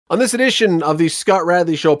On this edition of the Scott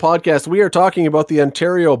Radley Show podcast, we are talking about the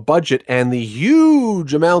Ontario budget and the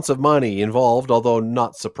huge amounts of money involved, although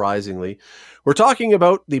not surprisingly. We're talking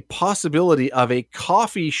about the possibility of a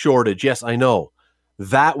coffee shortage. Yes, I know.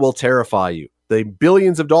 That will terrify you. The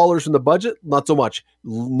billions of dollars in the budget, not so much.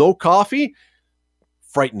 No coffee?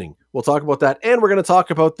 Frightening. We'll talk about that. And we're going to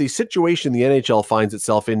talk about the situation the NHL finds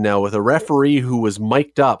itself in now with a referee who was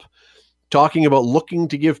mic'd up, talking about looking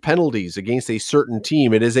to give penalties against a certain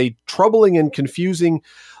team. It is a troubling and confusing,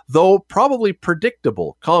 though probably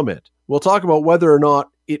predictable comment. We'll talk about whether or not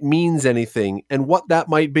it means anything and what that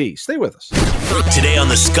might be. Stay with us. Today on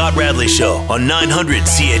the Scott Radley Show on 900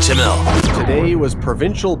 CHML. Today was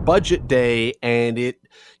provincial budget day, and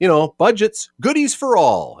budgets, goodies for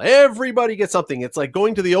all. Everybody gets something. It's like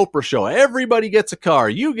going to the Oprah show. Everybody gets a car.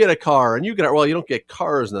 You get a car, and you don't get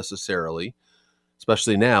cars necessarily.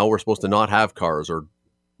 Especially now, we're supposed to not have cars or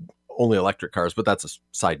only electric cars, but that's a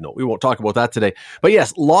side note. We won't talk about that today. But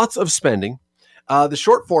yes, lots of spending. The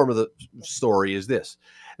short form of the story is this,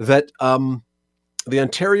 that the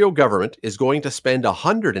Ontario government is going to spend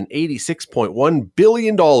 $186.1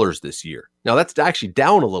 billion this year. Now, that's actually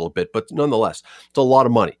down a little bit, but nonetheless, it's a lot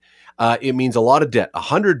of money. It means a lot of debt,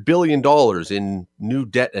 $100 billion in new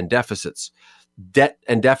debt and deficits. Debt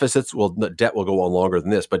and deficits, well, debt will go on longer than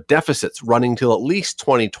this, but deficits running till at least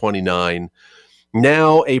 2029.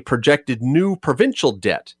 Now a projected new provincial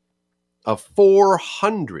debt of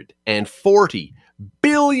 $440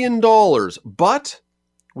 billion. But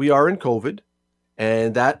we are in COVID,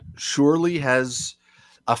 and that surely has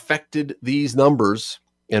affected these numbers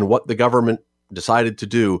and what the government decided to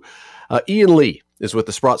do. Ian Lee is with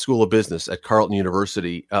the Sprott School of Business at Carleton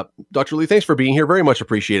University. Dr. Lee, thanks for being here. Very much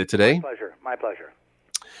appreciate it today. My pleasure.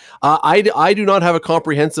 I do not have a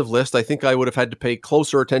comprehensive list. I think I would have had to pay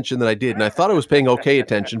closer attention than I did, and I thought I was paying okay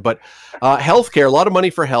attention. But healthcare, a lot of money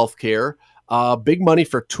for healthcare, big money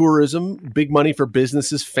for tourism, big money for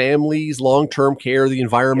businesses, families, long-term care, the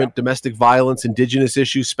environment, domestic violence, Indigenous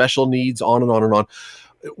issues, special needs, on and on and on.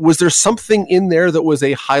 Was there something in there that was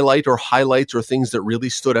a highlight or highlights or things that really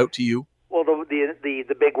stood out to you? Well,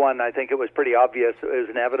 the big one, I think it was pretty obvious, it was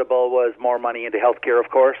inevitable, was more money into healthcare,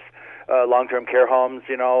 of course. Long-term care homes,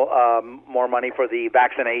 more money for the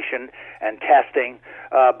vaccination and testing.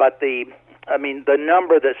 But the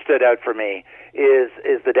number that stood out for me is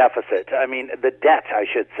the deficit. The debt, I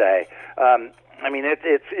should say.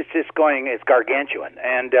 It's just going, it's gargantuan.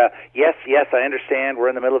 And yes, I understand we're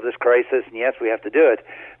in the middle of this crisis, and yes, we have to do it.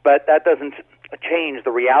 But that doesn't change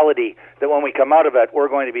the reality that when we come out of it, we're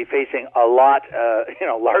going to be facing a lot,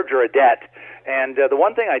 larger a debt. And the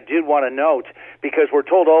one thing I did want to note, because we're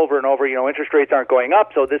told over and over, interest rates aren't going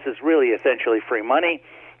up, so this is really essentially free money.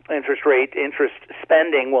 Interest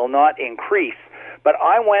spending will not increase. But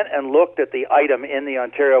I went and looked at the item in the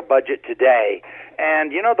Ontario budget today,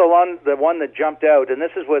 and the one that jumped out, and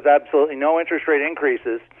this is with absolutely no interest rate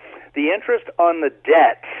increases, the interest on the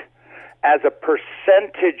debt as a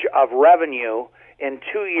percentage of revenue in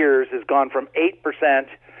 2 years has gone from 8%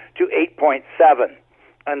 to 8.7%.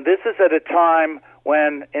 And this is at a time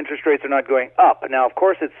when interest rates are not going up. Now, of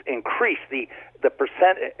course, it's increased the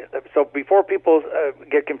percent. So before people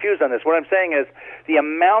get confused on this, what I'm saying is the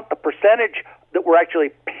percentage that we're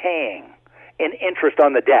actually paying in interest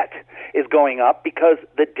on the debt is going up because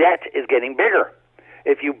the debt is getting bigger.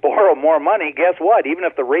 If you borrow more money, guess what? Even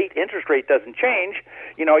if the interest rate doesn't change,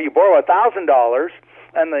 you borrow $1,000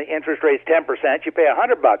 and the interest rate's 10%, you pay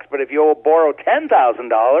 $100. But if you borrow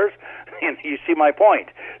 $10,000, you see my point.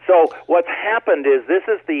 So what's happened is this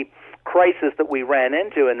is the crisis that we ran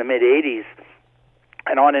into in the mid-'80s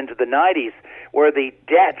and on into the 90s, where the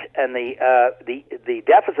debt and the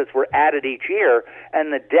deficits were added each year,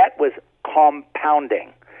 and the debt was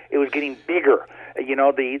compounding. It was getting bigger.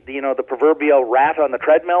 The proverbial rat on the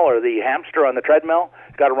treadmill or the hamster on the treadmill.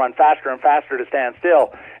 It's got to run faster and faster to stand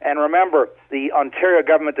still. And remember, the Ontario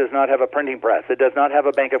government does not have a printing press. It does not have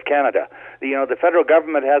a Bank of Canada. The federal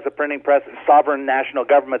government has a printing press. Sovereign national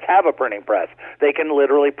governments have a printing press. They can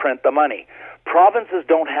literally print the money. Provinces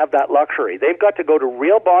don't have that luxury. They've got to go to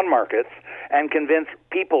real bond markets and convince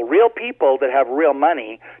real people that have real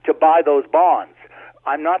money to buy those bonds.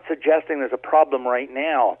 I'm not suggesting there's a problem right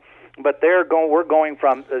now, but we're going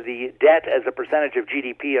from the debt as a percentage of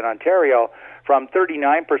GDP in Ontario from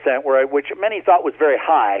 39%, which many thought was very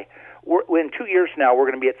high. In 2 years now, we're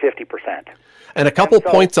going to be at 50%. And a couple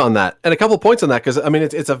points on that. Because,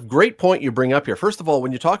 it's a great point you bring up here. First of all,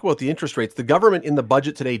 when you talk about the interest rates, the government in the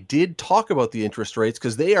budget today did talk about the interest rates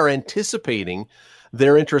because they are anticipating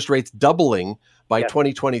their interest rates doubling by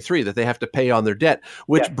 2023 that they have to pay on their debt,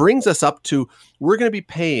 which brings us up to we're going to be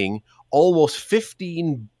paying almost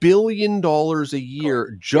 $15 billion a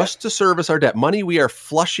year just to service our debt. Money we are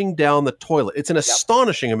flushing down the toilet. It's an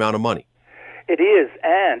astonishing amount of money. It is,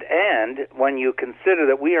 and when you consider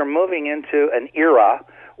that we are moving into an era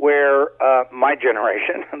where my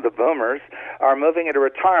generation, the boomers, are moving into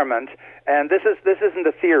retirement, and this isn't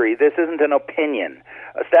a theory, this isn't an opinion.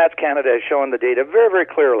 Stats Canada has shown the data very, very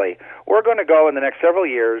clearly. We're going to go in the next several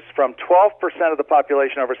years from 12% of the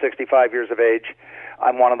population over 65 years of age,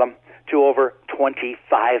 I'm one of them, to over 25%.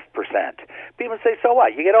 People say, so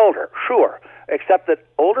what? You get older. Sure. Except that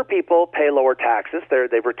older people pay lower taxes.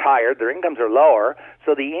 They've retired. Their incomes are lower.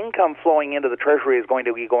 So the income flowing into the Treasury is going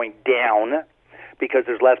to be going down because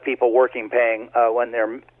there's less people working paying when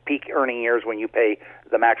they're peak earning years when you pay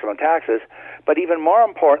the maximum taxes. But even more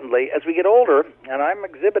importantly, as we get older, and I'm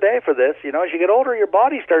Exhibit A for this, as you get older, your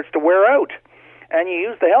body starts to wear out. And you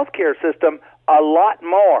use the healthcare system a lot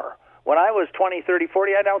more. When I was 20, 30,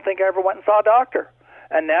 40, I don't think I ever went and saw a doctor.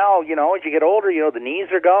 And now, as you get older, the knees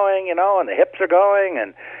are going, and the hips are going,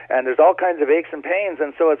 and there's all kinds of aches and pains.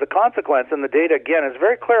 And so as a consequence, and the data, again, is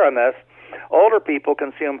very clear on this, older people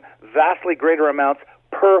consume vastly greater amounts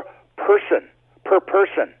per person.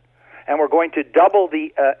 And we're going to double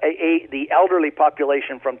the elderly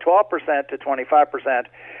population from 12% to 25%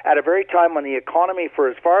 at a very time when the economy, for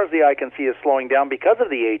as far as the eye can see, is slowing down because of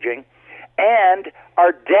the aging, and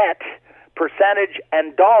our debt percentage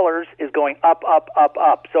and dollars is going up.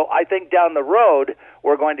 So I think down the road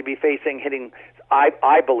we're going to be hitting,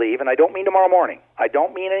 I believe, and I don't mean tomorrow morning, I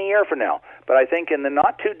don't mean a year from now, but I think in the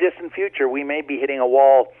not too distant future we may be hitting a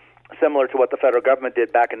wall similar to what the federal government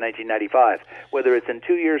did back in 1995. Whether it's in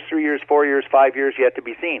 2 years, 3 years, 4 years, 5 years, yet to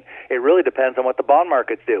be seen. It really depends on what the bond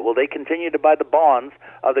markets do. Will they continue to buy the bonds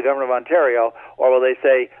of the government of Ontario, or will they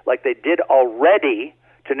say, like they did already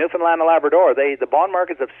to Newfoundland and Labrador, the bond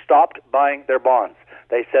markets have stopped buying their bonds.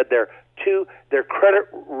 They said their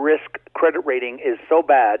credit rating is so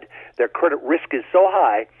bad, their credit risk is so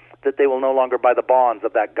high that they will no longer buy the bonds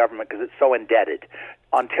of that government because it's so indebted.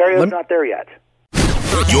 Ontario's not there yet.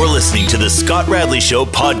 You're listening to the Scott Radley Show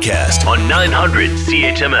podcast on 900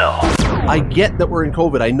 CHML. I get that we're in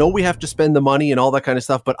COVID. I know we have to spend the money and all that kind of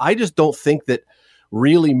stuff, but I just don't think that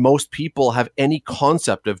really most people have any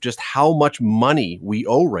concept of just how much money we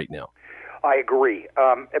owe right now. I agree.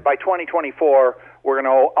 By 2024, we're going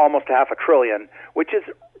to owe almost $500 billion, which is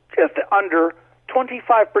just under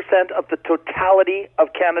 25% of the totality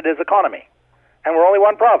of Canada's economy. And we're only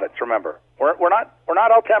one province, remember. We're not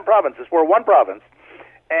all 10 provinces. We're one province.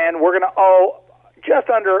 And we're going to owe just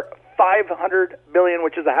under $500 billion,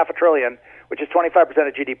 which is $500 billion, which is 25%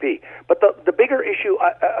 of GDP. But the bigger issue,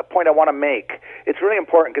 point I want to make, it's really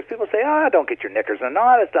important because people say, don't get your knickers in.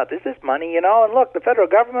 No, it's not. This is money, And look, the federal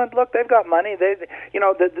government, look, they've got money. They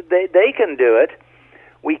can do it.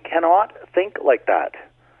 We cannot think like that.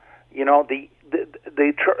 The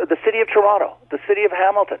city of Toronto, the city of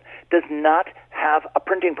Hamilton does not have a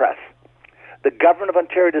printing press. The government of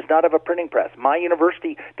Ontario does not have a printing press. My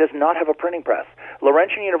university does not have a printing press.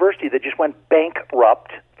 Laurentian University, that just went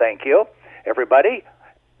bankrupt, thank you, everybody,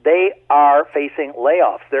 they are facing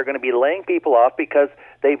layoffs. They're going to be laying people off because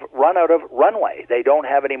they've run out of runway. They don't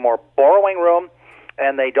have any more borrowing room,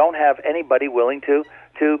 and they don't have anybody willing to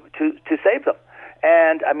save them.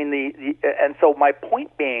 And I mean and so my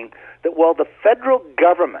point being that while the federal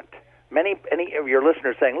government, many of your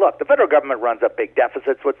listeners saying, look, the federal government runs up big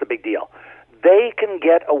deficits, what's the big deal? They can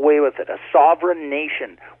get away with it. A sovereign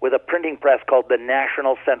nation with a printing press called the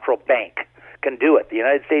National Central Bank can do it. The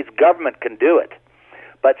United States government can do it.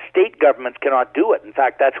 But state governments cannot do it. In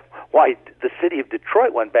fact, that's why the city of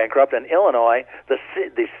Detroit went bankrupt, and Illinois, the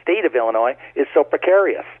state of Illinois, is so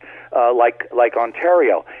precarious, like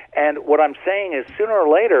Ontario. And what I'm saying is sooner or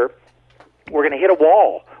later, we're going to hit a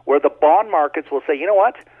wall where the bond markets will say, you know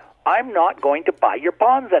what? I'm not going to buy your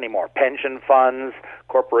bonds anymore. Pension funds,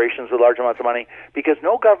 corporations with large amounts of money, because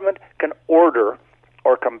no government can order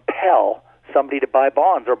or compel somebody to buy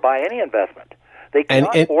bonds or buy any investment. They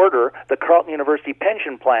cannot order the Carleton University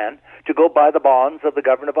pension plan to go buy the bonds of the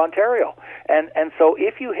government of Ontario. And so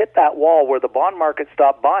if you hit that wall where the bond market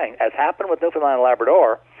stop buying, as happened with Newfoundland and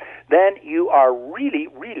Labrador, then you are really,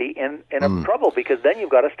 really in trouble, because then you've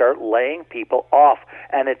got to start laying people off.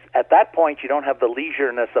 And it's at that point you don't have the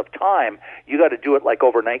leisureness of time. You got to do it like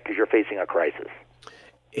overnight because you're facing a crisis.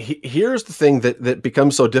 Here's the thing that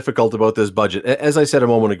becomes so difficult about this budget. As I said a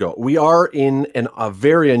moment ago, we are in a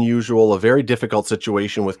very unusual, a very difficult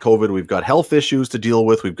situation with COVID. We've got health issues to deal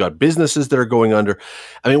with. We've got businesses that are going under.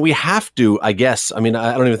 I mean, we have to,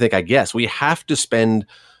 we have to spend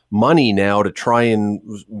money now to try and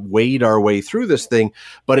wade our way through this thing.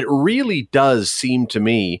 But it really does seem to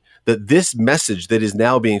me that this message that is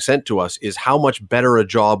now being sent to us is how much better a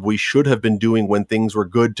job we should have been doing when things were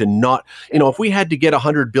good to not, if we had to get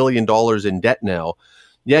 $100 billion in debt now,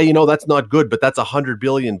 yeah, that's not good, but that's $100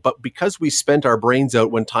 billion. But because we spent our brains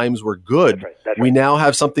out when times were good, That's we right. now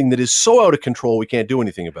have something that is so out of control we can't do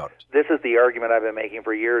anything about it. This is the argument I've been making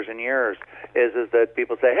for years and years, is that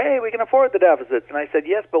people say, hey, we can afford the deficits. And I said,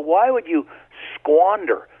 yes, but why would you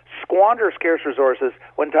squander scarce resources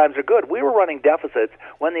when times are good? We were running deficits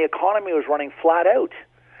when the economy was running flat out.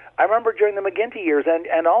 I remember during the McGuinty years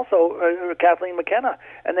and also Kathleen McKenna,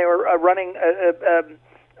 and they were running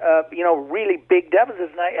really big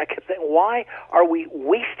deficits. And I kept saying, why are we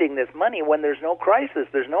wasting this money when there's no crisis,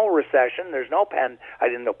 there's no recession, there's no I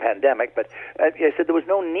didn't know pandemic, but I said there was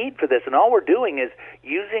no need for this. And all we're doing is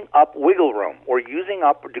using up wiggle room. We're using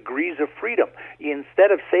up degrees of freedom.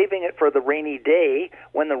 Instead of saving it for the rainy day,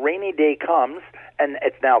 when the rainy day comes, and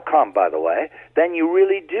it's now come, by the way, then you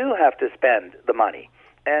really do have to spend the money.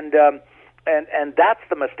 And that's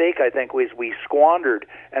the mistake, I think, was we squandered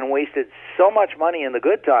and wasted so much money in the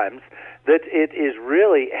good times that it is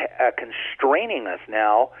really constraining us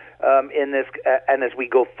now in this. And as we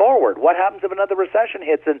go forward, what happens if another recession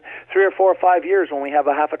hits in 3 or 4 or 5 years when we have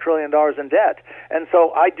 $500 billion in debt? And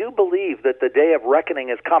so I do believe that the day of reckoning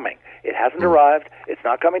is coming. It hasn't arrived. It's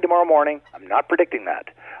not coming tomorrow morning. I'm not predicting that.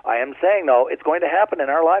 I am saying, though, it's going to happen in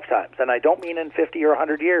our lifetimes. And I don't mean in 50 or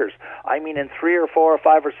 100 years. I mean in 3 or 4 or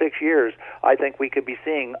 5 or 6 years, I think we could be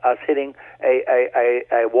seeing us hitting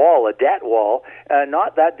a wall, a debt wall,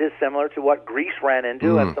 not that dissimilar to what Greece ran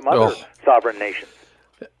into and some other sovereign nations.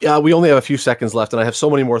 Yeah, we only have a few seconds left, and I have so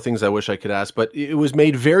many more things I wish I could ask, but it was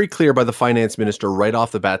made very clear by the finance minister right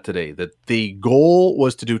off the bat today that the goal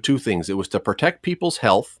was to do two things. It was to protect people's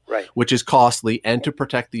health, right, which is costly, and to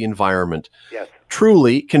protect the environment. Yes.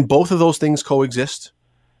 Truly, can both of those things coexist?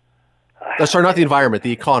 Sorry, not the environment,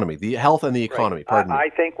 the economy, the health and the economy, pardon me. I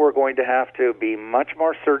think we're going to have to be much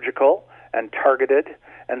more surgical and targeted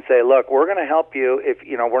and say, look, we're going to help you if,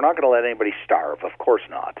 we're not going to let anybody starve. Of course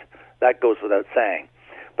not. That goes without saying.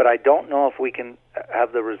 But I don't know if we can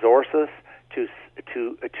have the resources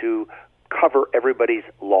to cover everybody's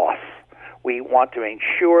loss. We want to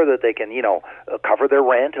ensure that they can, cover their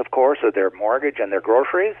rent, of course, or their mortgage and their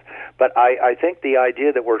groceries. But I think the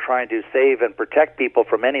idea that we're trying to save and protect people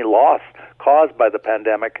from any loss caused by the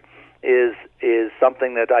pandemic is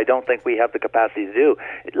something that I don't think we have the capacity to do.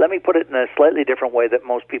 Let me put it in a slightly different way that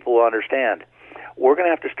most people will understand. We're going to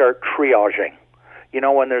have to start triaging.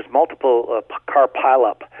 When there's multiple car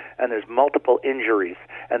pileup and there's multiple injuries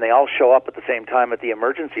and they all show up at the same time at the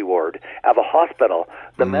emergency ward of a hospital,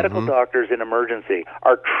 the medical doctors in emergency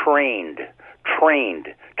are trained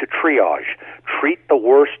to triage. Treat the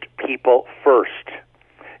worst people first.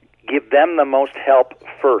 Give them the most help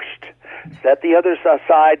first. Set the others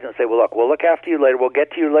aside and say, well, look, we'll look after you later. We'll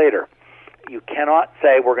get to you later. You cannot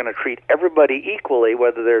say we're going to treat everybody equally,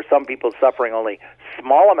 whether there's some people suffering only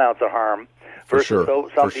small amounts of harm versus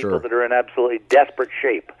some people that are in absolutely desperate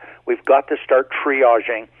shape. We've got to start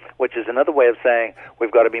triaging, which is another way of saying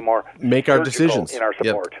we've got to be more make our decisions in our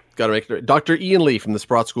support. Yep. Got to make it. Dr. Ian Lee from the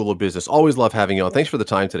Sprott School of Business. Always love having you on. Thanks for the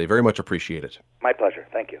time today. Very much appreciate it. My pleasure.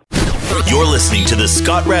 Thank you. You're listening to the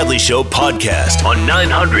Scott Radley Show podcast on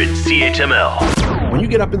 900 CHML. When you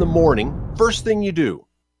get up in the morning, first thing you do,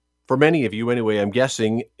 for many of you anyway, I'm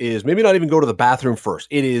guessing, is maybe not even go to the bathroom first.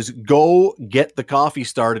 It is go get the coffee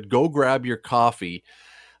started, go grab your coffee.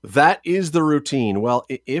 That is the routine. Well,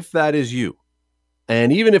 if that is you,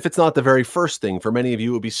 and even if it's not the very first thing, for many of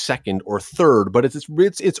you it would be second or third, but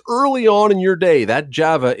it's early on in your day. That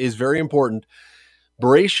Java is very important.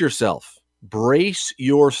 Brace yourself,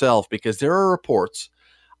 because there are reports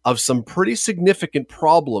of some pretty significant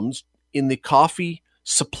problems in the coffee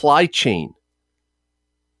supply chain.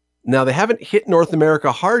 Now, they haven't hit North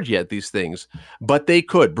America hard yet, these things, but they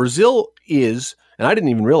could. Brazil is, and I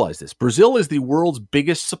didn't even realize this, Brazil is the world's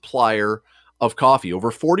biggest supplier of coffee.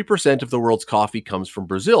 Over 40% of the world's coffee comes from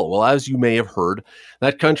Brazil. Well, as you may have heard,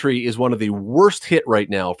 that country is one of the worst hit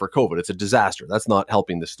right now for COVID. It's a disaster. That's not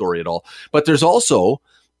helping the story at all. But there's also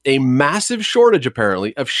a massive shortage,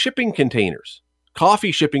 apparently, of shipping containers,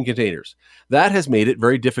 coffee shipping containers. That has made it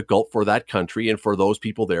very difficult for that country and for those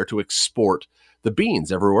people there to export the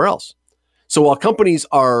beans everywhere else. So while companies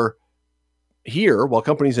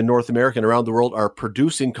in North America and around the world are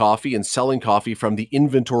producing coffee and selling coffee from the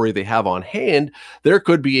inventory they have on hand, there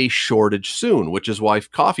could be a shortage soon, which is why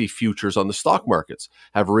coffee futures on the stock markets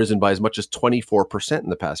have risen by as much as 24% in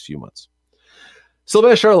the past few months.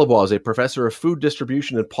 Sylvain Charlebois is a professor of food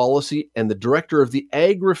distribution and policy and the director of the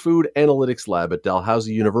Agri-Food Analytics Lab at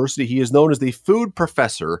Dalhousie University. He is known as the food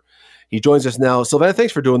professor. He joins us now. Sylvain,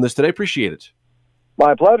 thanks for doing this today. Appreciate it.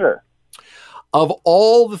 My pleasure. Of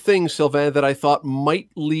all the things, Sylvain, that I thought might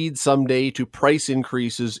lead someday to price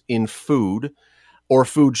increases in food or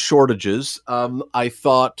food shortages, I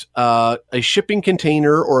thought a shipping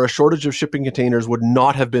container or a shortage of shipping containers would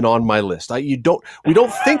not have been on my list. We don't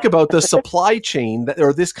think about the supply chain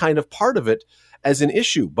or this kind of part of it as an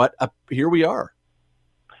issue, but here we are.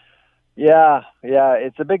 Yeah,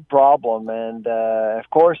 it's a big problem, and of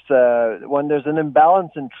course, when there's an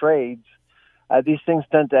imbalance in trades, these things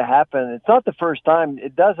tend to happen. It's not the first time.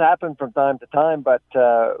 It does happen from time to time, but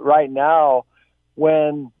right now,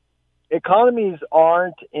 when economies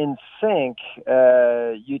aren't in sync,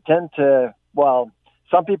 you tend to,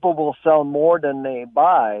 some people will sell more than they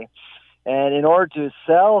buy. And in order to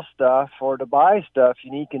sell stuff or to buy stuff,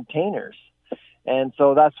 you need containers. And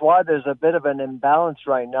so that's why there's a bit of an imbalance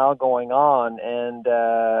right now going on.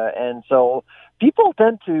 And so people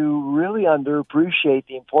tend to really underappreciate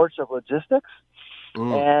the importance of logistics.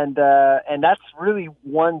 And that's really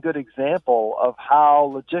one good example of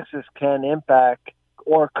how logistics can impact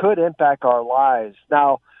or could impact our lives.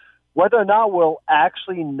 Now, whether or not we'll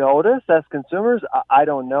actually notice as consumers, I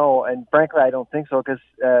don't know. And frankly, I don't think so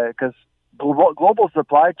because global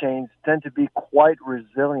supply chains tend to be quite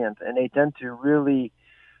resilient, and they tend to really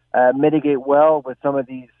mitigate well with some of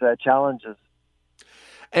these challenges.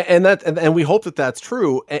 And we hope that that's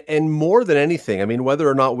true. And more than anything, I mean, whether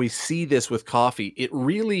or not we see this with coffee, it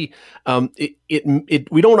really,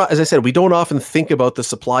 we don't, as I said, we don't often think about the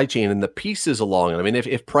supply chain and the pieces along it. I mean,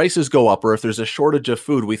 if prices go up or if there's a shortage of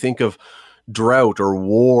food, we think of drought or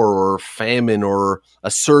war or famine or a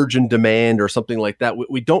surge in demand or something like that.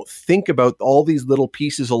 We don't think about all these little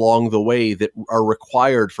pieces along the way that are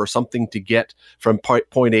required for something to get from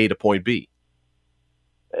point A to point B.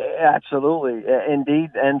 Absolutely,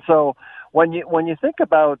 indeed. And so when you think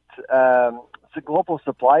about global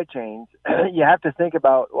supply chains, you have to think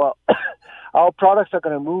about, how products are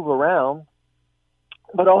going to move around,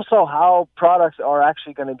 but also how products are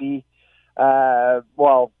actually going to be,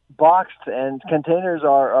 boxed, and containers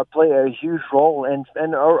play a huge role. And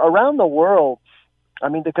around the world, I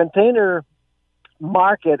mean, the container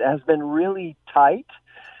market has been really tight.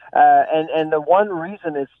 And the one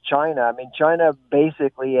reason is China. I mean, China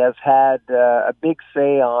basically has had a big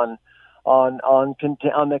say on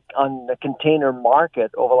the container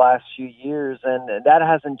market over the last few years, and that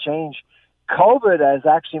hasn't changed. COVID has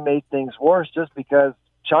actually made things worse, just because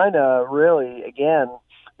China really, again,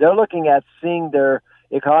 they're looking at seeing their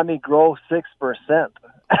economy grow 6%,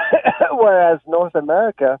 whereas North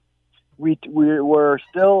America, we're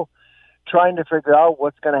still trying to figure out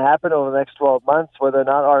what's going to happen over the next 12 months, whether or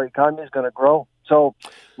not our economy is going to grow. So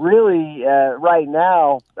really, right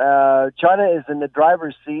now, China is in the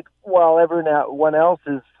driver's seat while everyone else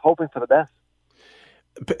is hoping for the best.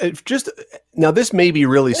 Now, this may be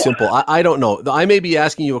really simple. I don't know. I may be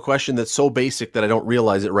asking you a question that's so basic that I don't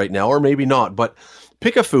realize it right now, or maybe not. But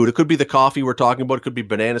pick a food. It could be the coffee we're talking about. It could be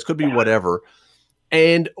bananas. It could be whatever.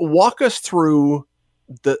 And walk us through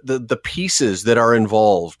the pieces that are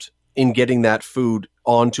involved in getting that food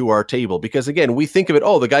onto our table. Because again, we think of it,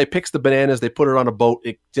 the guy picks the bananas, they put it on a boat,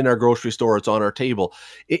 it's in our grocery store, it's on our table.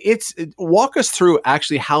 Walk us through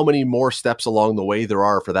actually how many more steps along the way there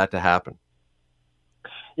are for that to happen.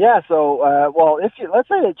 Yeah, so, let's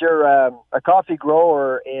say that you're a coffee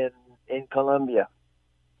grower in Colombia.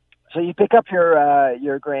 So you pick up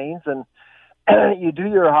your grains and you do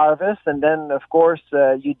your harvest, and then, of course,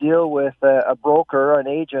 you deal with a broker or an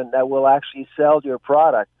agent that will actually sell your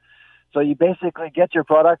product. So you basically get your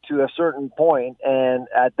product to a certain point, and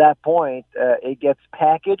at that point, it gets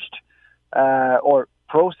packaged or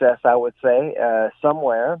processed, I would say,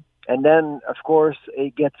 somewhere. And then, of course,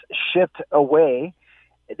 it gets shipped away.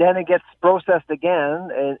 Then it gets processed again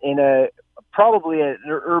in probably an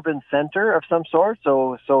urban center of some sort.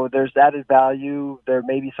 So there's added value. There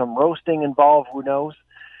may be some roasting involved, who knows.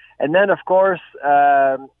 And then, of course,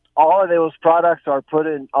 all of those products are put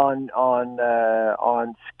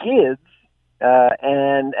on skids,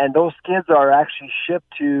 and those skids are actually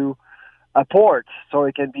shipped to a port so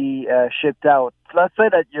it can be shipped out. So let's say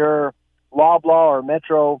that you're Loblaw or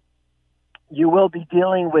Metro, you will be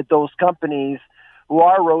dealing with those companies who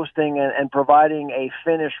are roasting and providing a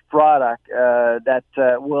finished product that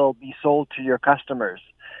will be sold to your customers.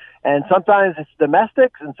 And sometimes it's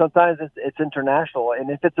domestic, and sometimes it's international. And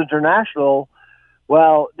if it's international,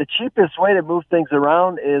 well, the cheapest way to move things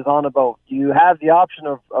around is on a boat. You have the option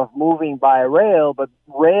of moving by rail, but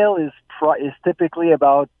rail is is typically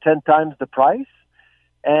about 10 times the price.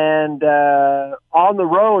 And on the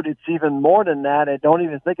road, it's even more than that. And don't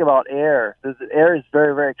even think about air. Air is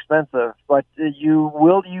very, very expensive. But you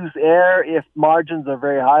will use air if margins are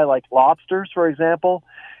very high, like lobsters, for example.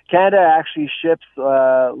 Canada actually ships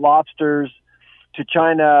lobsters to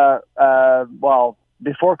China. Well,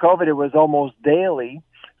 before COVID, it was almost daily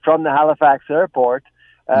from the Halifax airport.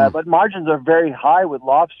 But margins are very high with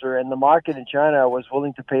lobster, and the market in China was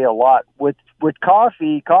willing to pay a lot. With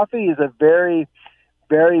coffee is a very,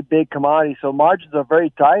 very big commodity, so margins are very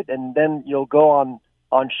tight, and then you'll go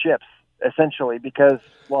on ships, essentially, because,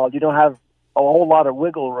 well, you don't have a whole lot of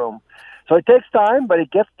wiggle room. So it takes time, but it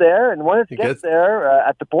gets there, and when it gets there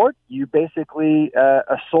at the port, you basically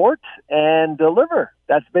assort and deliver.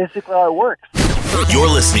 That's basically how it works. You're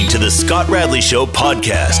listening to the Scott Radley Show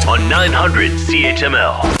podcast on 900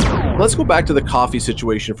 CHML. Let's go back to the coffee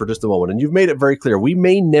situation for just a moment, and you've made it very clear. We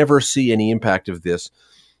may never see any impact of this,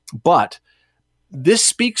 but this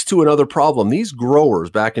speaks to another problem. These growers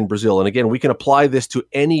back in Brazil, and again, we can apply this to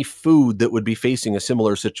any food that would be facing a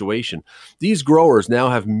similar situation. These growers now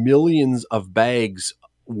have millions of bags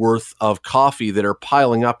worth of coffee that are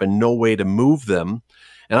piling up and no way to move them.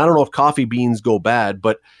 And I don't know if coffee beans go bad,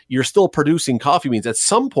 but you're still producing coffee beans. At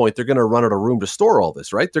some point, they're going to run out of room to store all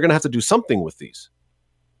this, right? They're going to have to do something with these.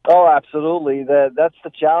 Oh, absolutely. That's the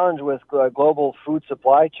challenge with global food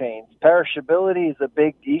supply chains. Perishability is a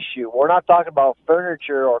big issue. We're not talking about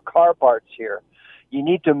furniture or car parts here. You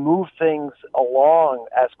need to move things along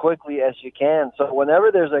as quickly as you can. So whenever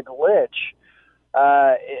there's a glitch,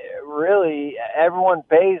 really everyone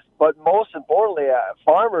pays, but most importantly,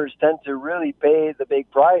 farmers tend to really pay the big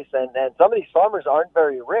price. And some of these farmers aren't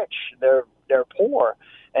very rich. They're poor,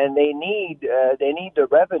 and they need the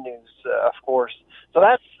revenues, of course. So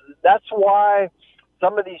that's why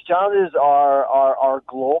some of these challenges are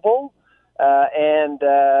global, and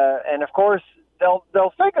of course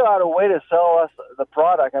they'll figure out a way to sell us the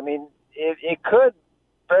product. I mean, it could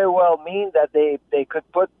very well mean that they could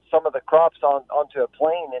put some of the crops onto a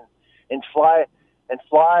plane and fly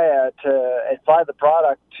the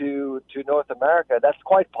product to North America. That's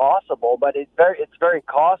quite possible, but it's very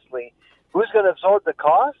costly. Who's going to absorb the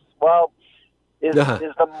cost? Well, is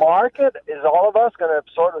the market, is all of us going to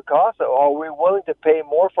absorb the cost? Are we willing to pay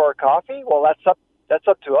more for our coffee? Well, that's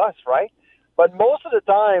up to us, right? But most of the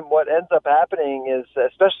time, what ends up happening is,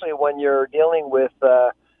 especially when you're dealing with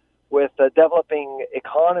developing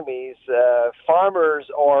economies, farmers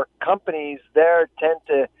or companies there tend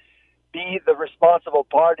to be the responsible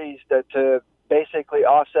parties to basically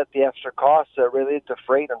offset the extra costs related to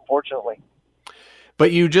freight, unfortunately.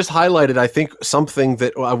 But you just highlighted, I think, something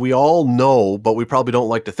that we all know, but we probably don't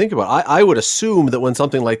like to think about. I would assume that when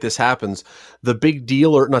something like this happens, the big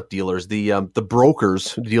dealer, not dealers, the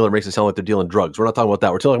brokers, dealer makes it sound like they're dealing drugs. We're not talking about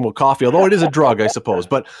that. We're talking about coffee, although it is a drug, I suppose.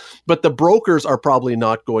 But the brokers are probably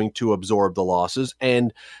not going to absorb the losses,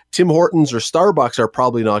 and Tim Hortons or Starbucks are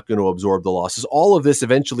probably not going to absorb the losses. All of this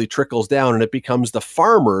eventually trickles down, and it becomes the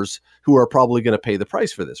farmers who are probably going to pay the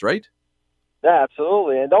price for this, right? Yeah,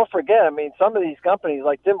 absolutely. And don't forget, I mean, some of these companies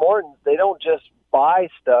like Tim Hortons, they don't just buy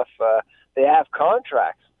stuff. They have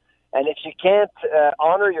contracts. And if you can't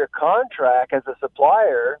honor your contract as a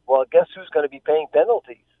supplier, well, guess who's going to be paying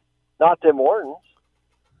penalties? Not Tim Hortons.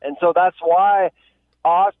 And so that's why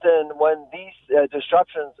often when these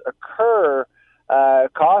disruptions occur,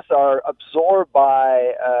 costs are absorbed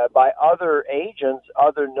by other agents,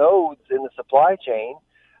 other nodes in the supply chain.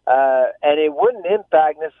 And it wouldn't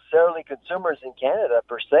impact necessarily consumers in Canada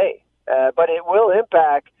per se, but it will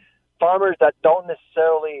impact farmers that don't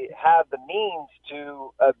necessarily have the means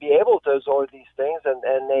to be able to absorb these things, and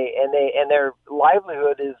their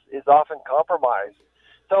livelihood is often compromised.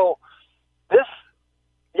 So this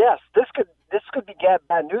could be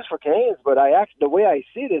bad news for Canadians, but the way I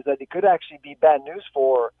see it is that it could actually be bad news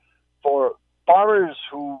for farmers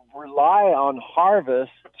who rely on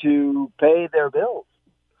harvest to pay their bills.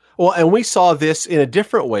 Well, and we saw this in a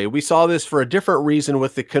different way. We saw this for a different reason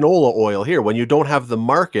with the canola oil here. When you don't have the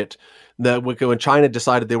market, that when China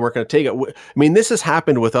decided they weren't going to take it. I mean, this has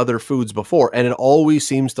happened with other foods before, and it always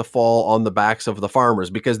seems to fall on the backs of the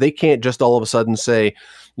farmers because they can't just all of a sudden say,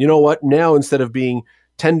 you know what, now instead of being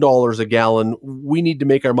 $10 a gallon, we need to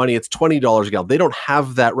make our money, it's $20 a gallon. They don't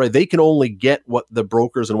have that right. They can only get what the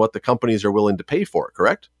brokers and what the companies are willing to pay for it,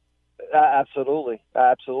 correct? Absolutely,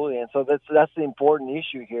 and so that's the important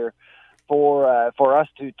issue here for us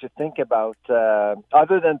to think about.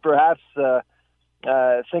 Other than perhaps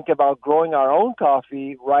think about growing our own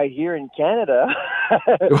coffee right here in Canada.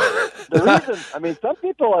 The reason, I mean, some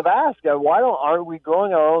people have asked, why aren't we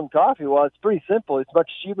growing our own coffee? Well, it's pretty simple. It's much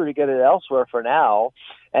cheaper to get it elsewhere for now.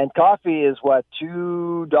 And coffee is what,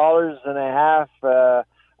 $2.50,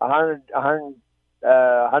 100,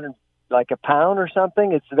 like a pound or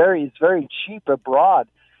something. It's very cheap abroad.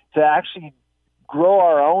 To actually grow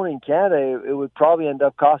our own in Canada, it would probably end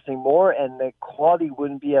up costing more, and the quality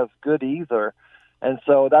wouldn't be as good either. And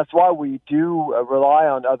so that's why we do rely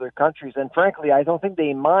on other countries. And frankly, I don't think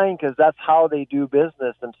they mind, because that's how they do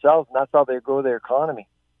business themselves, and that's how they grow their economy.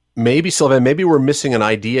 Maybe, Sylvain, maybe we're missing an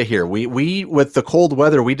idea here. We with the cold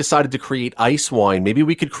weather, we decided to create ice wine. Maybe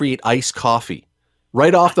we could create ice coffee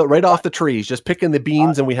right off the trees, just picking the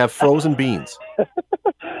beans, and we have frozen beans.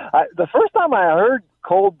 The first time I heard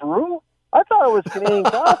cold brew, I thought it was Canadian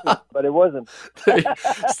coffee, but it wasn't.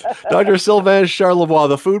 Dr. Sylvain Charlebois,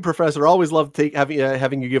 the food professor. Always love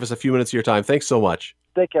having you give us a few minutes of your time. Thanks so much.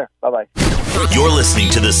 Take care. Bye-bye. You're listening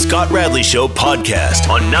to the Scott Radley Show podcast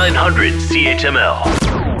on 900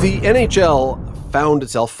 CHML. The NHL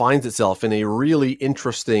finds itself in a really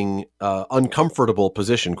interesting, uncomfortable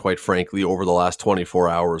position, quite frankly, over the last 24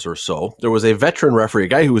 hours or so. There was a veteran referee, a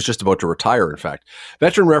guy who was just about to retire, in fact.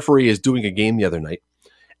 Veteran referee is doing a game the other night.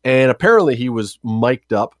 And apparently he was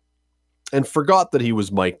mic'd up and forgot that he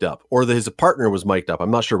was mic'd up, or that his partner was mic'd up. I'm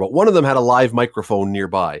not sure, but one of them had a live microphone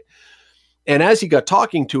nearby. And as he got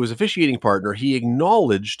talking to his officiating partner, he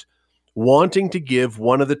acknowledged wanting to give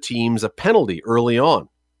one of the teams a penalty early on.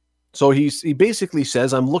 So he basically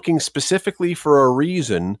says, I'm looking specifically for a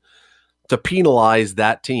reason to penalize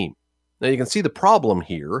that team. Now you can see the problem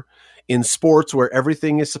here in sports where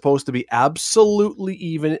everything is supposed to be absolutely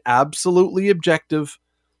even, absolutely objective.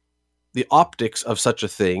 The optics of such a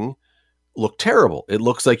thing look terrible. It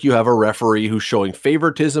looks like you have a referee who's showing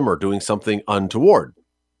favoritism or doing something untoward.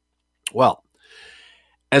 Well,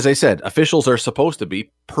 as I said, officials are supposed to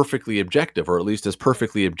be perfectly objective, or at least as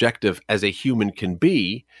perfectly objective as a human can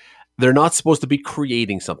be. They're not supposed to be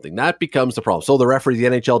creating something. That becomes the problem. So the referee, the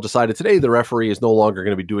NHL decided today, the referee is no longer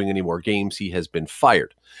going to be doing any more games. He has been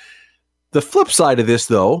fired. The flip side of this,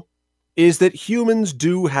 though, is that humans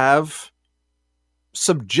do have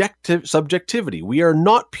subjectivity. We are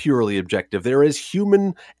not purely objective. There is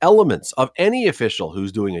human elements of any official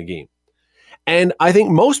who's doing a game. And I think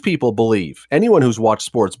most people believe, anyone who's watched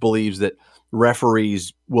sports believes that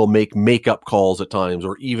referees will make make-up calls at times,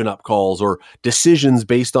 or even up calls, or decisions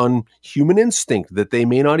based on human instinct that they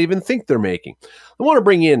may not even think they're making. I want to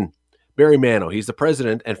bring in Barry Mano. He's the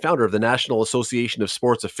president and founder of the National Association of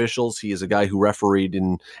Sports Officials. He is a guy who refereed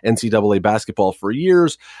in NCAA basketball for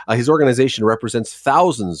years. His organization represents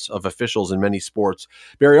thousands of officials in many sports.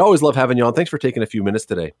 Barry, always love having you on. Thanks for taking a few minutes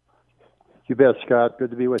today. You bet, Scott.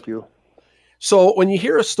 Good to be with you. So when you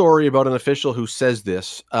hear a story about an official who says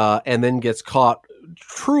this and then gets caught,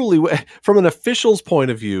 truly, from an official's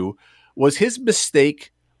point of view, was his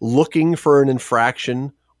mistake looking for an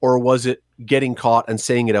infraction, or was it getting caught and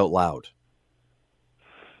saying it out loud?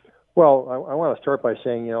 Well, I want to start by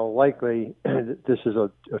saying, likely this is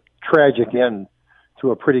a tragic end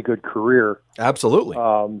to a pretty good career. Absolutely.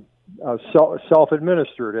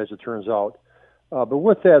 Self-administered, as it turns out. But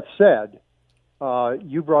with that said,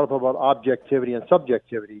 you brought up about objectivity and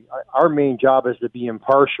subjectivity. Our main job is to be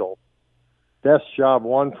impartial. That's job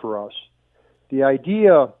one for us. The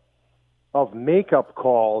idea of makeup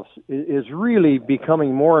calls is really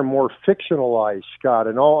becoming more and more fictionalized, Scott,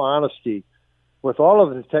 in all honesty. With all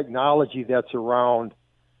of the technology that's around,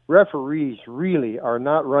 referees really are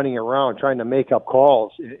not running around trying to make up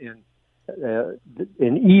calls and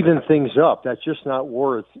even things up. That's just not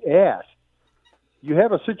where it's at. You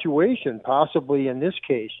have a situation, possibly in this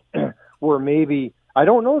case, where maybe, I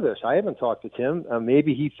don't know this, I haven't talked to Tim,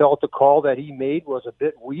 maybe he felt the call that he made was a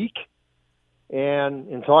bit weak, and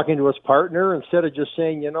in talking to his partner, instead of just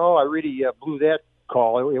saying, I really blew that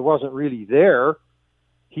call, it wasn't really there,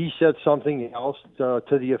 he said something else to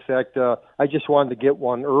the effect, I just wanted to get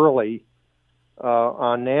one early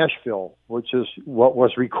on Nashville, which is what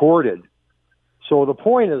was recorded. So the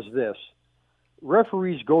point is this.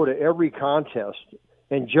 Referees go to every contest,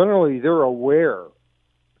 and generally they're aware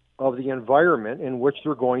of the environment in which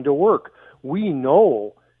they're going to work. We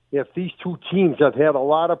know if these two teams have had a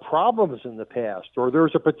lot of problems in the past, or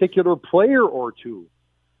there's a particular player or two,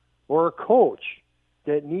 or a coach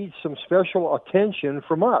that needs some special attention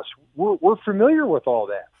from us. We're familiar with all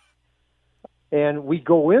that. And we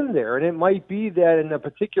go in there, and it might be that in a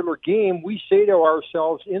particular game, we say to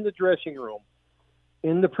ourselves in the dressing room,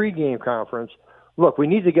 in the pregame conference, look, we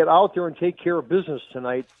need to get out there and take care of business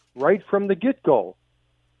tonight right from the get-go.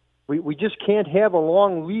 We just can't have a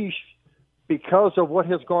long leash because of what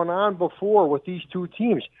has gone on before with these two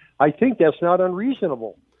teams. I think that's not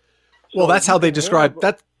unreasonable. Well, that's how they describe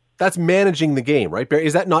that. That's managing the game, right, Barry?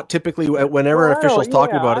 Is that not typically whenever officials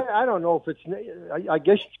talking about it? I don't know if it's. I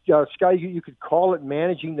guess, Scott, you could call it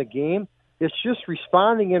managing the game. It's just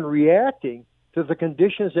responding and reacting to the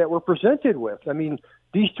conditions that we're presented with. I mean,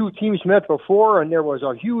 these two teams met before, and there was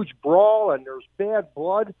a huge brawl, and there's bad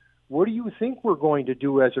blood. What do you think we're going to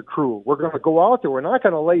do as a crew? We're going to go out there. We're not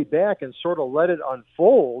going to lay back and sort of let it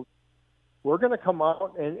unfold. We're going to come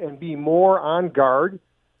out and be more on guard,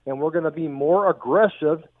 and we're going to be more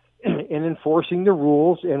aggressive in enforcing the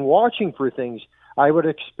rules and watching for things. I would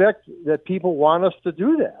expect that people want us to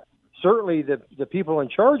do that. Certainly the people in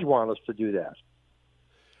charge want us to do that.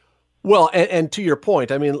 Well, and to your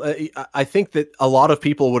point, I mean, I think that a lot of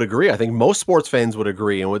people would agree. I think most sports fans would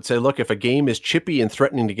agree and would say, look, if a game is chippy and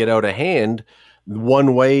threatening to get out of hand,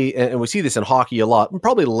 one way, and we see this in hockey a lot, and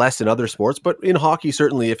probably less in other sports, but in hockey,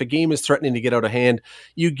 certainly, if a game is threatening to get out of hand,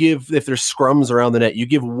 you give, if there's scrums around the net, you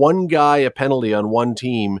give one guy a penalty on one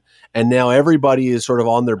team, and now everybody is sort of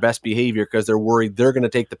on their best behavior because they're worried they're going to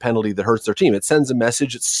take the penalty that hurts their team. It sends a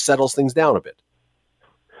message, it settles things down a bit.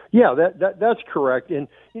 Yeah, that's correct. And,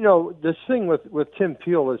 you know, this thing with Tim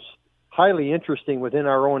Peel is highly interesting within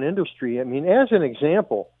our own industry. I mean, as an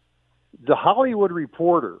example, the Hollywood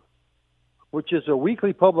Reporter, which is a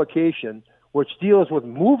weekly publication which deals with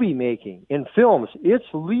movie making and films, its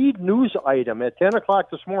lead news item at 10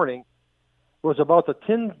 o'clock this morning was about the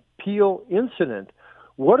Tim Peel incident.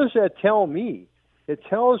 What does that tell me? It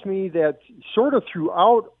tells me that sort of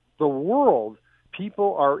throughout the world,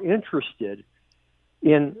 people are interested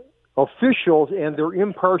in officials and their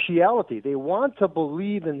impartiality. They want to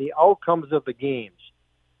believe in the outcomes of the games.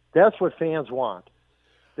 That's what fans want.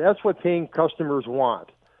 That's what paying customers want.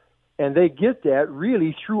 And they get that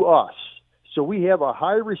really through us. So we have a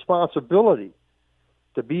high responsibility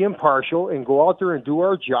to be impartial and go out there and do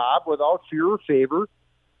our job without fear or favor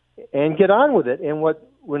and get on with it. And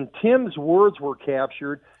when Tim's words were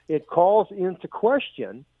captured, it calls into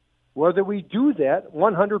question whether we do that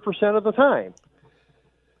 100% of the time.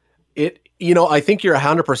 I think you're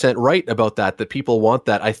 100% right about that people want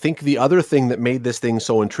that. I think the other thing that made this thing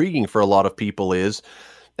so intriguing for a lot of people is,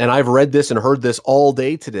 and I've read this and heard this all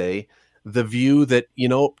day today, the view that,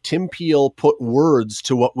 Tim Peel put words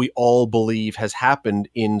to what we all believe has happened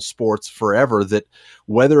in sports forever, that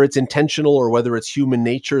whether it's intentional or whether it's human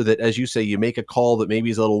nature, that, as you say, you make a call that maybe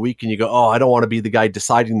is a little weak and you go, oh, I don't want to be the guy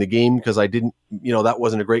deciding the game because I didn't, that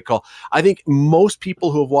wasn't a great call. I think most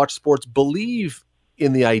people who have watched sports believe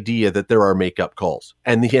in the idea that there are make-up calls.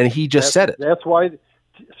 And he just said it. That's why,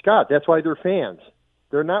 Scott, that's why they're fans.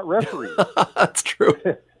 They're not referees. That's true.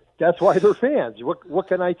 That's why they're fans. What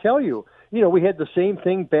can I tell you? We had the same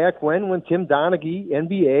thing back when Tim Donaghy,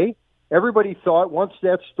 NBA, everybody thought once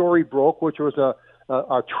that story broke, which was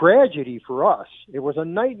a tragedy for us, it was a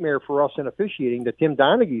nightmare for us in officiating, the Tim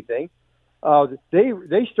Donaghy thing,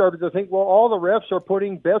 they started to think, well, all the refs are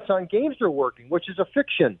putting bets on games they're working, which is a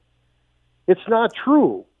fiction. It's not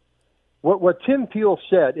true. What Tim Peel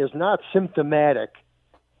said is not symptomatic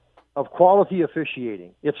of quality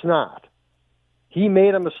officiating. It's not. He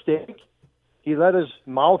made a mistake. He let his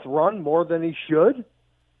mouth run more than he should,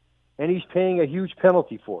 and he's paying a huge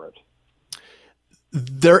penalty for it.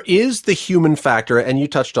 There is the human factor, and you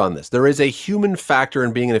touched on this. There is a human factor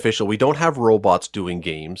in being an official. We don't have robots doing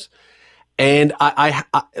games. And I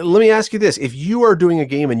let me ask you this. If you are doing a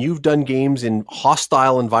game and you've done games in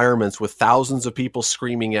hostile environments with thousands of people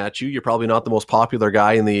screaming at you, you're probably not the most popular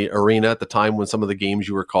guy in the arena at the time when some of the games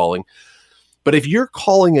you were calling. But if you're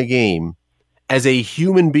calling a game as a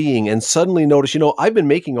human being and suddenly notice, I've been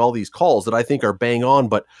making all these calls that I think are bang on,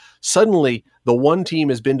 but suddenly the one team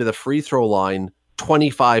has been to the free throw line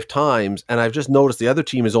 25 times, and I've just noticed the other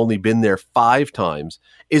team has only been there 5 times.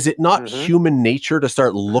 Is it not human nature to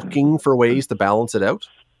start looking for ways to balance it out?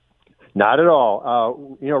 Not at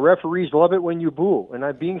all. Referees love it when you boo, and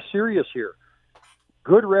I'm being serious here.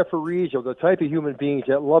 Good referees are the type of human beings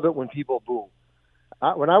that love it when people boo.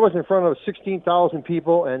 When I was in front of 16,000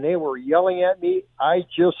 people and they were yelling at me, I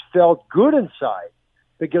just felt good inside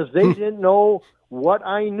because they didn't know what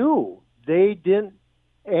I knew. They didn't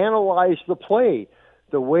analyze the play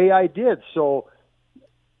the way I did. So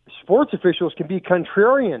sports officials can be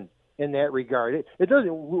contrarian in that regard. It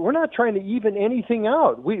doesn't. We're not trying to even anything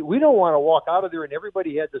out. We don't want to walk out of there and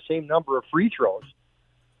everybody had the same number of free throws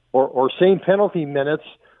or same penalty minutes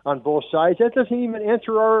on both sides. That doesn't even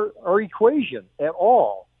enter our equation at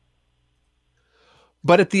all.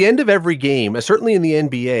 But at the end of every game, certainly in the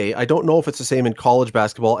NBA, I don't know if it's the same in college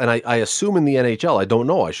basketball, and I assume in the NHL, I don't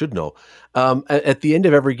know, I should know. At the end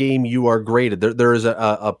of every game, you are graded. There is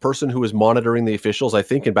a person who is monitoring the officials. I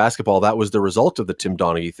think in basketball, that was the result of the Tim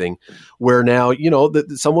Donaghy thing, where now,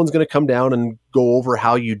 someone's going to come down and go over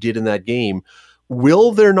how you did in that game.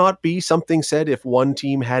 Will there not be something said if one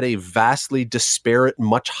team had a vastly disparate,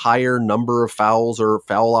 much higher number of fouls or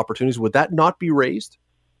foul opportunities? Would that not be raised?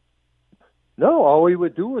 No, all we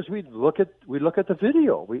would do is we look at the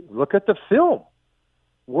video. We look at the film.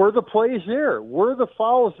 Were the plays there? Were the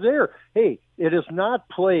fouls there? Hey, it is not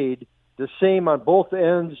played the same on both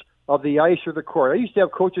ends of the ice or the court. I used to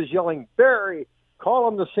have coaches yelling, Barry, call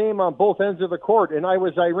them the same on both ends of the court. And I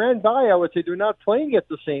ran by, I would say, they're not playing it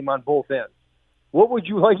the same on both ends. What would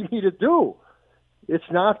you like me to do? It's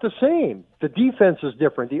not the same. The defense is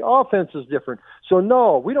different. The offense is different. So,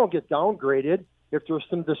 no, we don't get downgraded if there's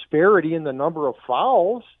some disparity in the number of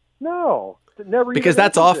fouls. No. Because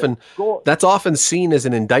that's often seen as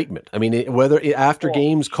an indictment. I mean, whether after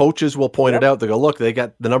games, coaches will point it out. They go, look, they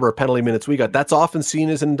got the number of penalty minutes we got. That's often seen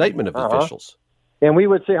as an indictment of the officials. And we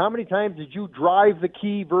would say, how many times did you drive the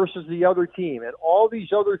key versus the other team? And all these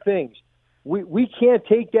other things. We can't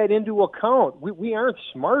take that into account. We aren't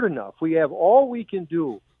smart enough. We have all we can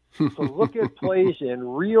do to look at plays in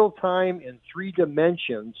real time in 3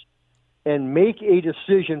 dimensions and make a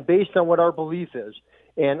decision based on what our belief is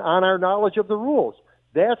and on our knowledge of the rules.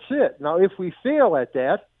 That's it. Now, if we fail at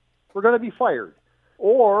that, we're going to be fired.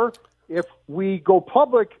 Or if we go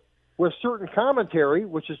public with certain commentary,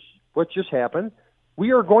 which is what just happened,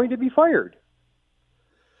 we are going to be fired.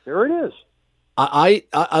 There it is. I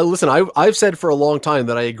listen, I've said for a long time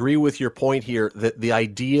that I agree with your point here that the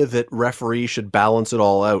idea that referees should balance it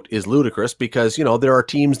all out is ludicrous because, there are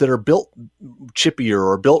teams that are built chippier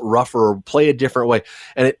or built rougher or play a different way.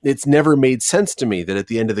 And it's never made sense to me that at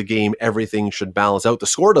the end of the game, everything should balance out. The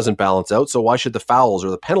score doesn't balance out. So why should the fouls or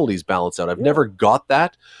the penalties balance out? I've never got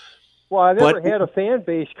that. Well, I've never had a fan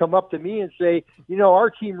base come up to me and say, our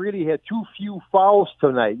team really had too few fouls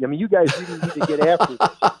tonight. I mean, you guys really need to get after this.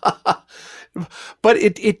 But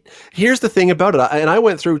here's the thing about it, and I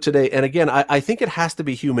went through today, and again, I think it has to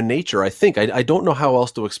be human nature. I don't know how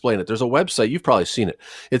else to explain it. There's a website, you've probably seen it.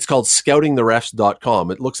 It's called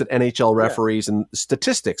scoutingtherefs.com. It looks at NHL referees and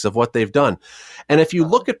statistics of what they've done. And if you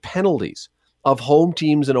look at penalties of home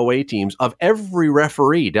teams and away teams, of every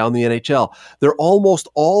referee down the NHL, they're almost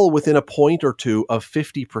all within a point or two of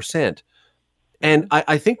 50%. And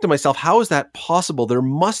I think to myself, how is that possible? There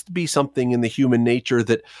must be something in the human nature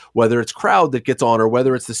that, whether it's crowd that gets on or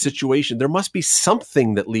whether it's the situation, there must be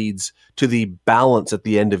something that leads to the balance at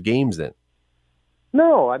the end of games then.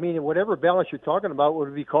 No, I mean, whatever balance you're talking about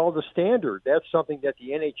would be called the standard. That's something that the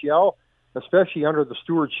NHL, especially under the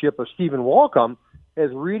stewardship of Stephen Walcom, has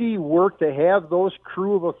really worked to have those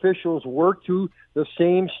crew of officials work to the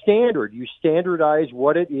same standard. You standardize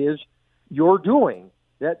what it is you're doing.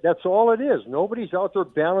 That's all it is. Nobody's out there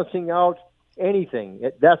balancing out anything.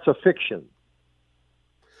 That's a fiction.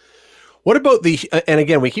 What about and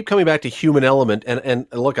again, we keep coming back to human element, and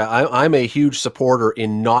look, I'm a huge supporter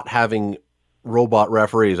in not having robot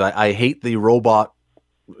referees. I hate the robot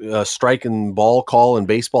strike and ball call in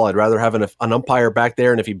baseball. I'd rather have an umpire back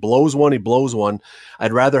there, and if he blows one, he blows one.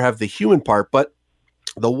 I'd rather have the human part. But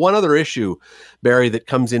the one other issue, Barry, that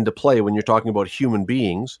comes into play when you're talking about human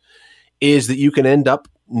beings is that you can end up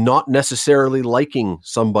not necessarily liking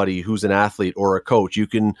somebody who's an athlete or a coach. You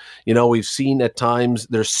can, we've seen at times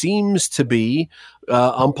there seems to be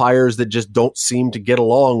umpires that just don't seem to get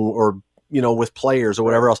along or, with players or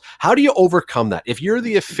whatever else. How do you overcome that? If you're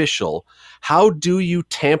the official, how do you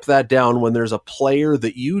tamp that down when there's a player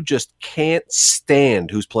that you just can't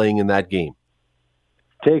stand who's playing in that game?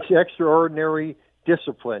 Takes extraordinary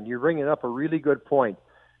discipline. You're bringing up a really good point.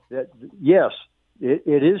 That yes,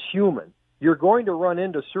 it is human. You're going to run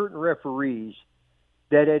into certain referees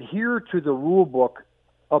that adhere to the rule book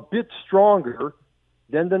a bit stronger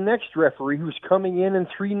than the next referee who's coming in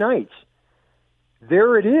 3 nights.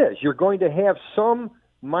 There it is. You're going to have some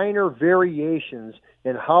minor variations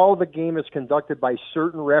in how the game is conducted by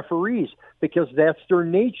certain referees because that's their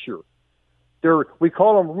nature. We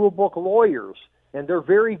call them rule book lawyers, and they're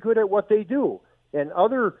very good at what they do. And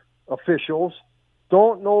other officials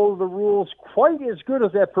don't know the rules quite as good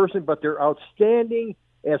as that person, but they're outstanding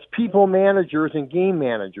as people managers and game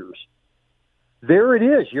managers. There it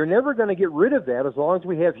is. You're never going to get rid of that as long as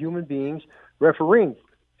we have human beings refereeing.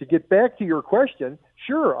 To get back to your question,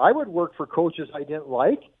 sure, I would work for coaches I didn't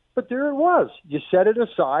like, but there it was. You set it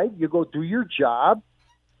aside, you go do your job,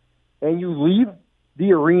 and you leave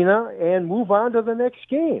the arena and move on to the next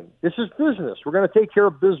game. This is business. We're going to take care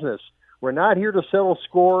of business. We're not here to settle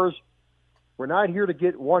scores. We're not here to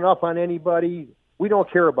get one up on anybody. We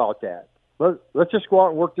don't care about that. Let's just go out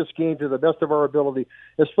and work this game to the best of our ability,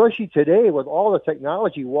 especially today with all the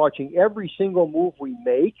technology watching every single move we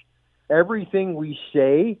make, everything we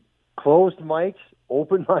say, closed mics,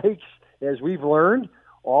 open mics, as we've learned.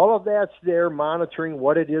 All of that's there monitoring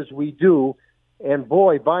what it is we do. And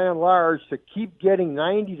boy, by and large, to keep getting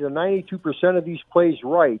 90 to 92% of these plays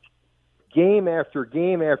right, game after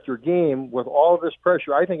game after game, with all of this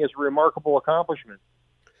pressure, I think is a remarkable accomplishment.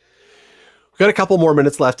 We've got a couple more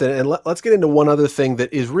minutes left, and let's get into one other thing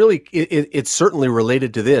that is really, it's certainly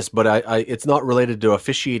related to this, but it's not related to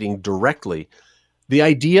officiating directly. The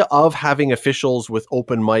idea of having officials with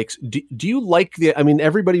open mics, do you like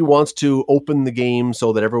everybody wants to open the game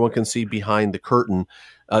so that everyone can see behind the curtain.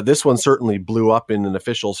 This one certainly blew up in an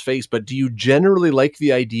official's face, but do you generally like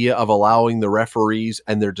the idea of allowing the referees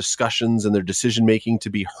and their discussions and their decision-making to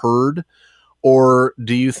be heard? Or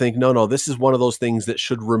do you think, no, this is one of those things that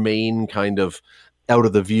should remain kind of out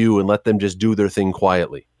of the view and let them just do their thing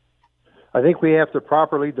quietly? I think we have to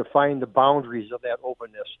properly define the boundaries of that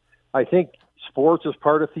openness. I think sports is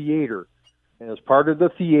part of theater, and as part of the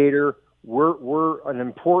theater, we're an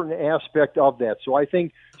important aspect of that. So I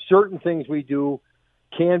think certain things we do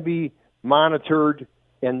can be monitored,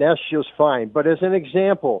 and that's just fine. But as an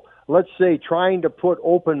example, let's say trying to put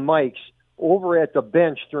open mics over at the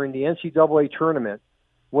bench during the NCAA tournament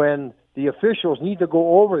when the officials need to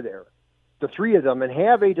go over there, the three of them, and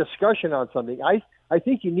have a discussion on something. I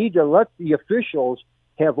think you need to let the officials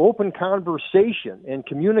have open conversation and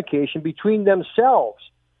communication between themselves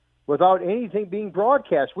without anything being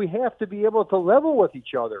broadcast. We have to be able to level with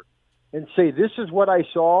each other and say, this is what I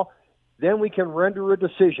saw. Then we can render a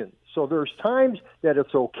decision. So there's times that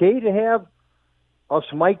it's okay to have us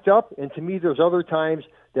mic'd up, and to me there's other times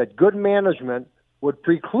that good management would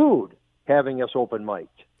preclude having us open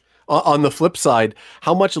mic'd. On the flip side,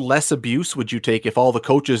 how much less abuse would you take if all the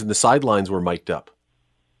coaches in the sidelines were mic'd up?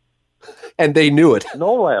 And they knew it.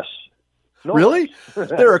 No less. Really? Less.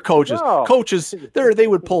 There are coaches. No. Coaches, they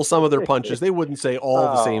would pull some of their punches. They wouldn't say all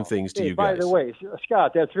the same things to you guys. By the way,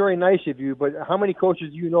 Scott, that's very nice of you, but how many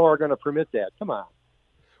coaches do you know are going to permit that? Come on.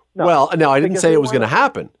 No. Well, no, I didn't say it was going to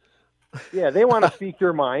happen. Yeah, they want to speak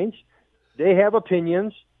their minds. They have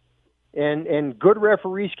opinions, and good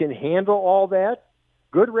referees can handle all that.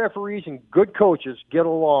 Good referees and good coaches get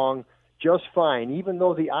along just fine, even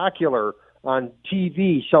though the ocular on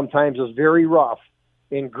TV sometimes is very rough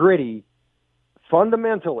and gritty.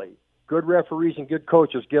 Fundamentally, good referees and good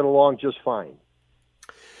coaches get along just fine.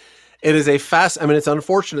 It is it's an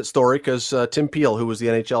unfortunate story because Tim Peel, who was the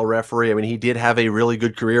NHL referee, he did have a really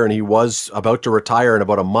good career and he was about to retire in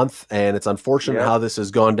about a month. And it's unfortunate how this has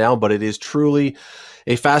gone down, but it is truly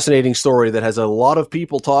a fascinating story that has a lot of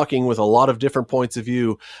people talking with a lot of different points of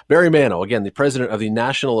view. Barry Mano, again, the president of the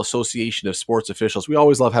National Association of Sports Officials. We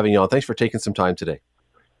always love having you on. Thanks for taking some time today.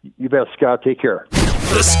 You bet, Scott. Take care.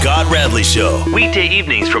 The Scott Radley Show. Weekday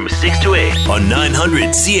evenings from 6 to 8 on 900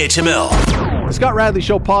 CHML. The Scott Radley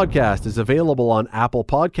Show podcast is available on Apple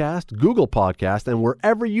Podcast, Google Podcast, and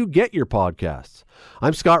wherever you get your podcasts.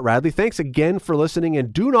 I'm Scott Radley. Thanks again for listening,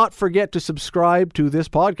 and do not forget to subscribe to this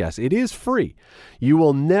podcast. It is free. You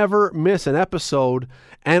will never miss an episode,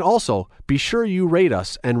 and also be sure you rate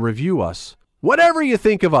us and review us. Whatever you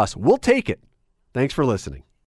think of us, we'll take it. Thanks for listening.